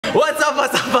What's up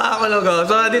mga kulugo?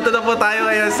 So dito na po tayo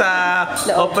ngayon sa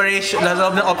loob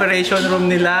ng operation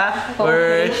room nila.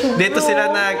 Or dito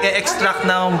sila nag-extract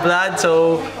ng blood.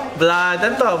 So blood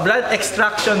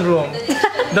extraction room.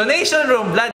 Donation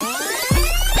room, blood.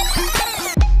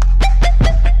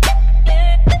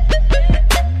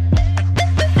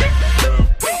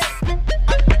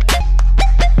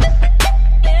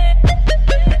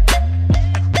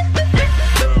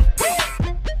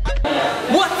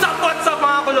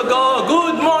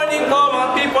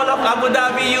 Abu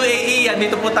Dhabi, UAE.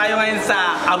 Dito po tayo ngayon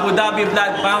sa Abu Dhabi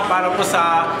Blood Bank para po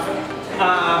sa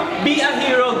Be a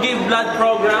Hero Give Blood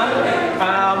Program,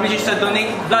 which is a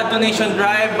blood donation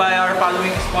drive by our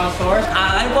following sponsors.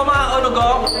 Ayun po mga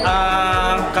kulugo,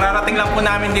 kararating lang po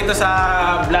namin dito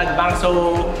sa Blood Bank,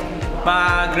 so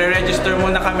magre-register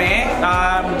muna kami.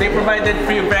 They provided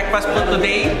free breakfast po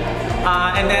today.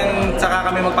 And then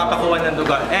saka kami magpapakuha ng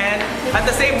dugo. And at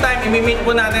the same time, imi-meet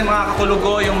po natin mga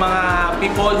kakulugo yung mga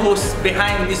people who's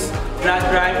behind this blood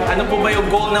drive. Ano po ba yung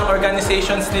goal ng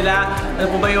organizations nila? Ano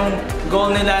po ba yung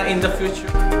goal nila in the future?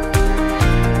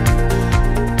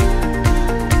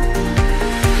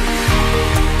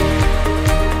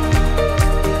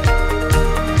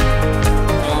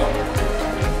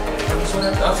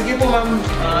 Sige po ma'am,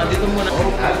 dito muna.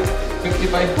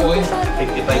 55 points.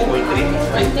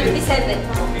 55.3. 57.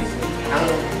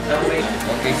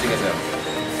 Okay, sige sir.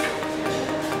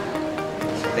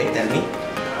 Okay, tell me.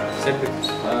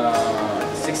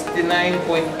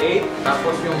 69.8.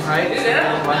 Tapos yung height,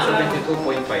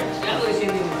 172.5.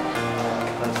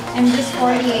 I'm just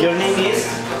 48. Your name is?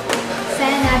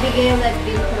 San Abigail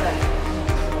Advincula.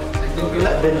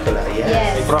 Advincula,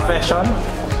 yes. Profession?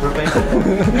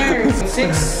 Nurse.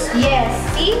 6? Yes.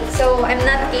 See? So, I'm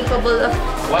not capable of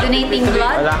donating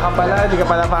blood. Wala ka pala, hindi ka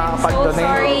pala makakapag-donate. So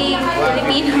sorry,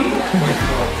 Filipino.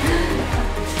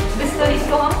 Gusto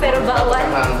ko pero bawal.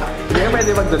 Hindi ka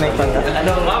pwede mag-donate pa ka?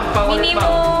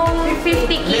 Minimum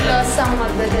 50 kilos ang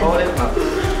mag-donate.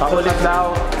 Paulit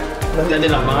daw. Hindi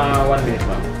lang, mga 1 minute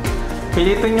pa.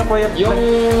 Pilitin nyo po yung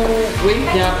weight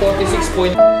niya,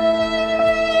 46.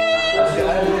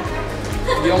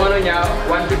 Yung ano niya,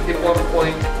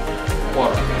 154.4.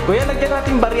 Kuya, lagyan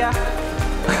natin barya.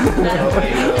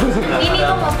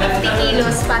 Minimum of 50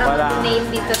 kilos para mag-donate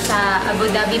dito sa Abu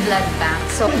Dhabi Blood Bank.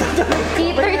 So,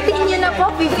 13 yun na po,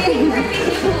 15.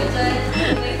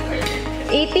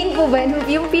 18 po ba?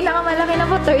 Yung pinakamalaki na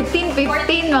po, 13,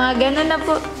 15, mga ganun na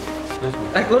po.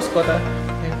 Ay, close ko ta.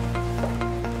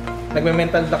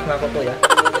 Nagme-mental block na ako po, ya.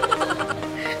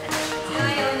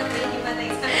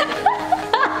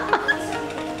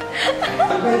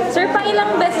 Sir, pang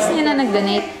ilang beses niyo na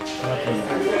nag-donate?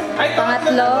 Ay,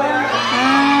 Pangatlo?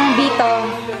 Dito.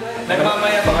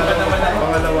 Nagmamaya pa ka naman ako.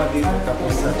 Pangalawa dito,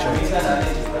 tapos sa church.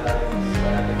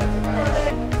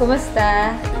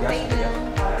 Kumusta?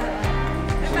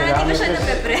 Parang di mo siya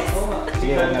nape-press.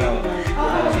 Sige, wala na.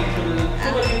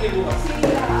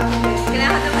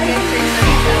 Kailangan na mag-exercise na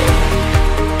ito.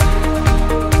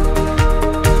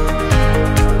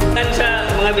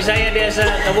 Mga Bisaya diya sa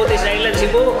Camotes Island,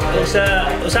 Cebu, o sa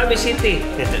Osamis City.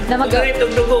 Mag-donate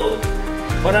ng dugo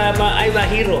para ay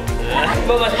mahiro.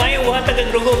 Mas mayong mga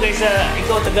taga-dugo kaysa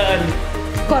ikaw tagaan.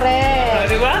 Correct.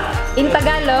 Di ba? In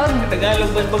Tagalog?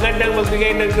 Tagalog, mas magandang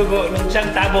magbigay ng dugo ng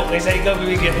siyang tabo kaysa ikaw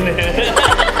bibigyan.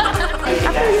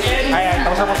 Ayan,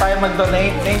 tapos na po tayo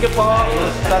mag-donate. Thank you po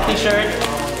sa t-shirt.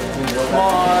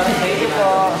 More. Thank you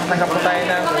po. Tanggap po tayo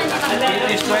ng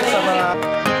 50 sweat sa mga...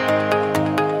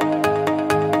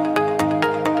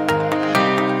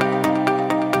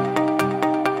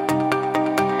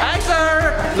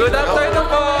 Good afternoon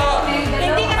po!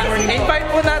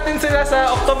 Invite po natin sila sa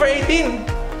October 18.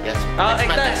 Yes,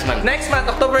 Next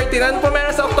month, October 18. Ano po meron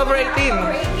sa October 18?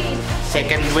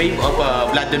 Second wave of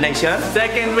blood donation.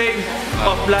 Second wave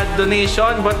of blood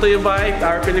donation brought to you by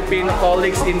our Filipino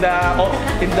colleagues in the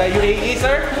UAE,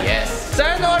 sir? Yes.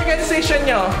 Saan ang organization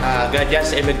nyo?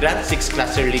 Guardians Emigrant, 6th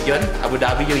Cluster Legion, Abu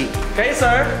Dhabi, UAE. Kayo,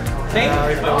 sir? Name?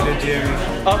 Jerry.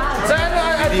 Saan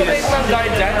ang advocate ng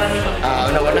Guardian?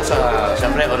 Una-una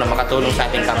siyempre, makatulong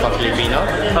sa ating kapwa Pilipino.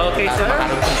 Okay, sir.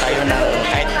 Makaroon tayo ng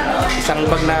kahit isang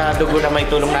bag na dugo na may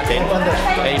tulong natin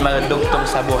ay madugtong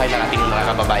sa buhay ng ating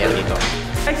mga kababayan dito.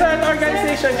 Ay, saan ang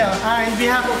organization nyo? In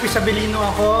behalf of Isabelino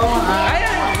ako,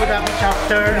 Abu Dhabi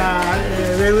chapter,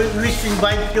 we wish to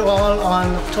invite you all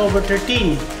on October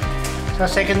 13 sa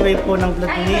second wave po ng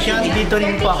blood donation. Dito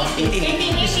rin po ako.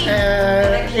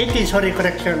 18, sorry,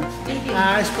 correction.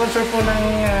 Sponsor po ng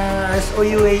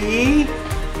SOUAE,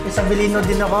 Isabelino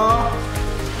din ako.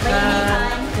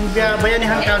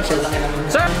 Bayanihan Council.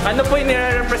 Sir, ano po yung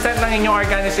nire-represent ng inyong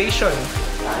organization?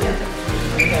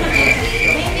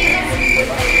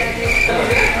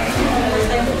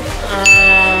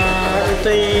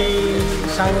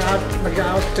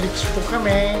 outreach po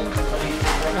kami.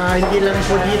 Hindi lang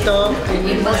po dito,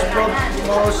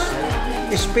 most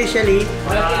especially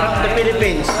from the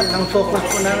Philippines. Yun ang focus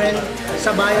po namin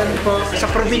sa bayan po, sa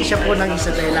probinsya po ng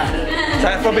Isabela.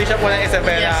 Sa probinsya po ng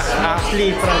Isabela. Yes,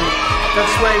 mostly from,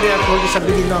 that's why we are called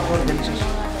Isabelino Organization.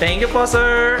 Thank you po,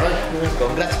 sir.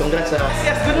 Congrats.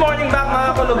 Yes, good morning back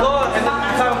mga kulugo. And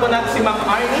kasama po natin si Ma'am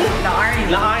Arnie.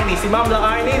 La-Arnie. Si Ma'am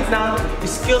La-Arnie ng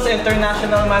Skills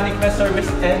International Management Service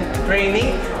and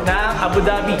Training ng Abu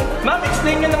Dhabi. Ma'am,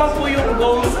 explain nyo naman po yung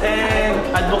goals and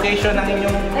advocation ng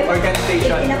inyong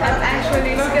organization.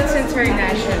 Actually, Skills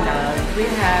International, we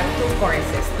have 2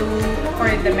 courses. 2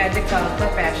 for the medical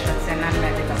professions and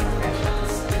non-medical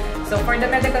professions. So for the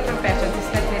medical professions, it's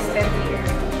not listed here.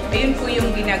 Ayun po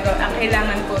yung ginagawa. Ang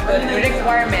kailangan po ito,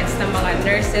 requirements ng mga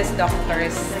nurses,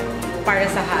 doctors, para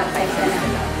sa hatay sa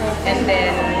sila. And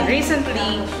then,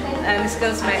 recently,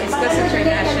 Skills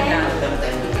International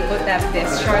put up this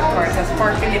short courses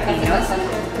for Filipinos.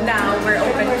 Now, we're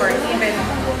open for even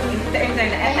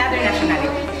other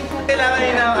nationalities. Kailangan nyo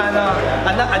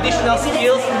ng additional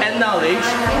skills and knowledge.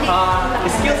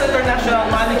 Skills International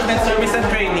Management Service and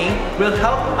Training will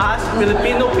help us,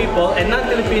 Filipino people and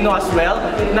non-Filipino as well,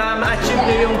 na ma-achieve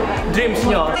nyo yung dreams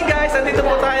nyo. Hey guys, nandito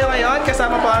po tayo ngayon.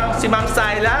 Kasama po si Ma'am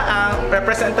Sayla, ang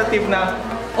representative ng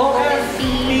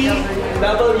OFPWA,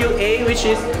 which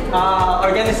is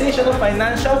Organization of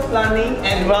Financial Planning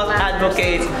and Wealth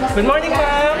Advocates. Good morning,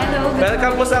 ma'am!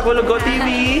 Welcome po sa Kulugo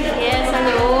TV. Yes,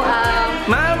 hello.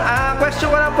 Ma'am,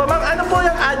 question ko lang po, ma'am, ano po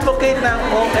yung advocate ng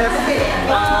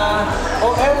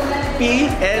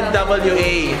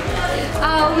OFPWA?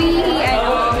 We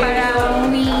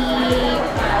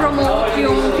promote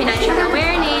yung financial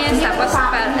awareness, tapos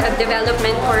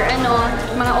development for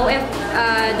mga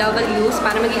OFWs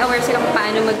para maging aware sila kung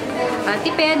paano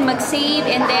magtipid, mag-save,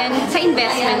 and then sa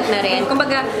investment na rin.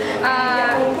 Kumbaga,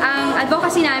 ang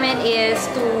advocacy namin is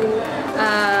to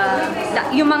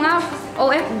yung mga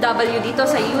OFW dito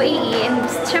sa UAE and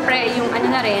syempre yung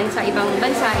na rin sa ibang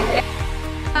bansa,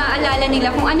 alala nila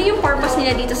kung ano yung purpose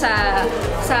nila dito sa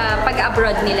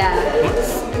pag-abroad nila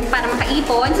para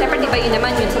makaipon. Siyempre, di ba yun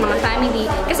naman yun sa mga family.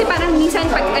 Kasi parang minsan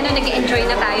pag nag-enjoy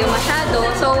na tayo masyado.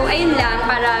 So, ayun lang,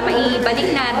 para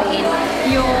maibalik natin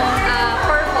yung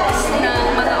purpose ng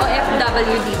mga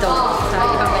OFW dito sa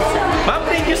ibang bansa. Ma'am,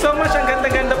 thank you so much. Ang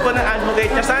ganda-ganda po ng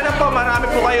advocate niya. Sana po marami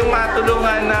po kayong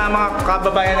matulungan na mga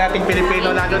kababayan nating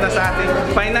Pilipino, lalo na sa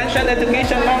ating financial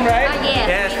education, ma'am, right? Yes.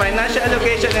 Yes, financial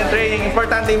education and training.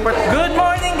 Importante. Good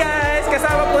morning, guys!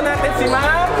 Kasama po natin si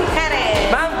Ma'am Karen.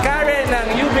 Ma'am Karen ng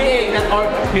UBA, or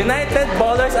United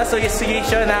Bowlers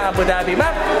Association ng Abu Dhabi.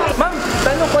 Ma'am,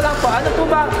 tanong ko lang po, ano po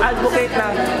ba ang advocate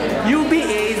ng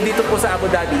UBA dito po sa Abu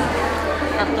Dhabi?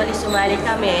 Actually, sumali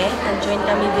kami, nag-join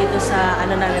kami dito sa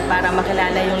namin para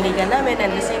makilala yung liga namin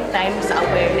and the same time sa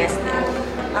awareness din.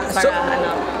 Para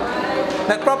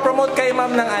nagpro-promote kayo,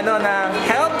 ma'am, ng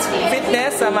health,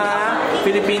 fitness sa mga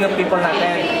Filipino people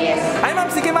natin. Yes. Ay, ma'am,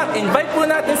 sige, ma'am, invite po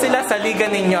natin sila sa liga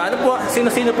ninyo. Ano po,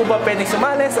 sino-sino po ba pwedeng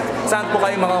sumali? Saan po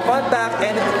kayo mga contact?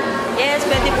 Yes,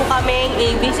 pwede po kaming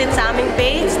i-visit sa aming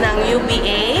page ng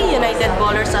UBA, United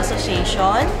Bowlers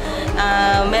Association.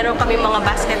 Meron kami mga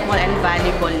basketball and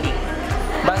volleyball league.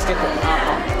 Basketball?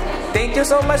 Thank you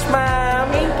so much, ma'am.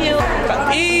 Thank you.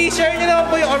 I-share nyo naman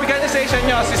po yung organization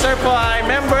nyo. Si Sir po ay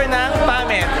member ng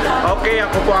PAMET. Okay,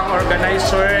 ako po ang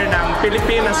organizer ng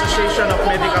Philippine Association of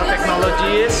Medical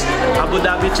Technologies, Abu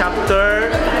Dhabi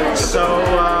chapter. So,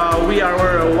 we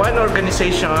are one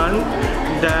organization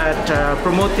that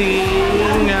promoting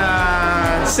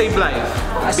Save Life,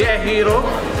 Be a Hero,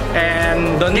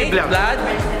 and Donate Blood.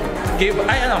 Be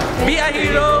a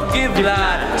Hero, Give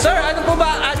Blood. Sir, ano po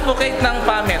ba advocate ng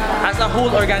PAMET as a whole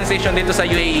organization dito sa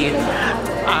UAE?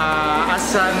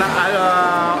 As an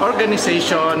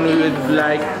organization, we would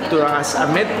like to, as a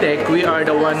medtech, we are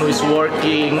the one who is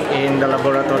working in the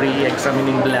laboratory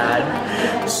examining blood.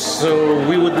 So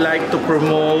we would like to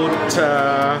promote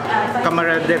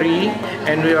camaraderie,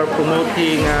 and we are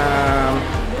promoting a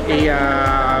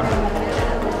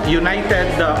united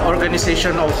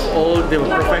organization of all the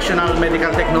professional medical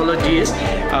technologies.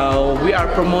 We are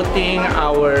promoting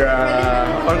our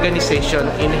organization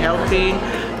in helping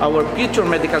our future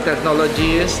medical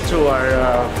technologies to our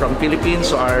from Philippines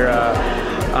who are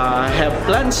have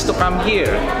plans to come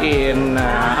here in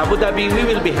Abu Dhabi. We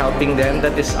will be helping them.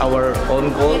 That is our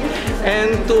own goal,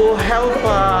 and to help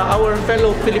our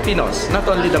fellow Filipinos, not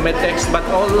only the medtechs but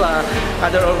all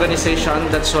other organizations.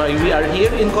 That's why we are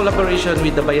here in collaboration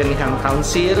with the Bayanihan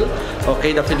Council,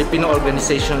 okay, the Filipino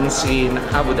organizations in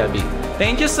Abu Dhabi.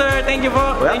 Thank you, sir. Thank you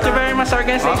po. Thank you very much,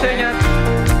 organization. Okay.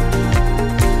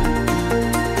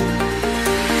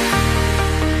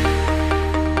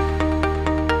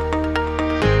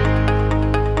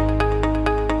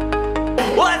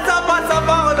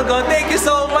 Kulugo. Thank you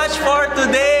so much for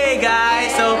today,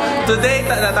 guys. So, today,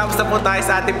 natapos na po tayo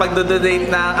sa ating pagdodonate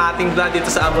ng ating blood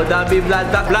dito sa Abu Dhabi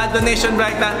Blood Donation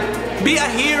Drive na Be a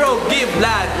Hero, Give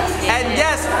Blood. And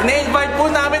yes, na-invite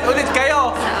po namin ulit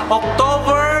kayo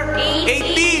October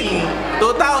 18,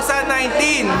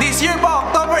 2019. This year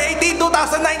po, October 18,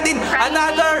 2019,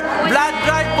 another blood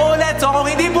drive po ulit. So kung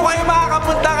hindi po kayo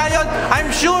makakapunta ngayon,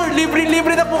 I'm sure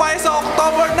libre-libre na po kayo sa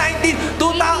October 19,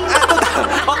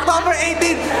 October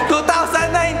 18,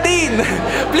 2019.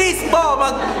 Please po,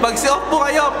 mag-off po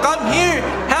kayo. Come here,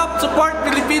 help support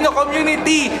Filipino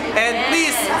community. And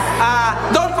please,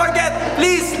 don't forget,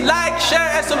 please like,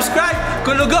 share, and subscribe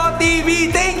Kulugo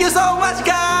TV. Thank you so much,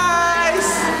 guys!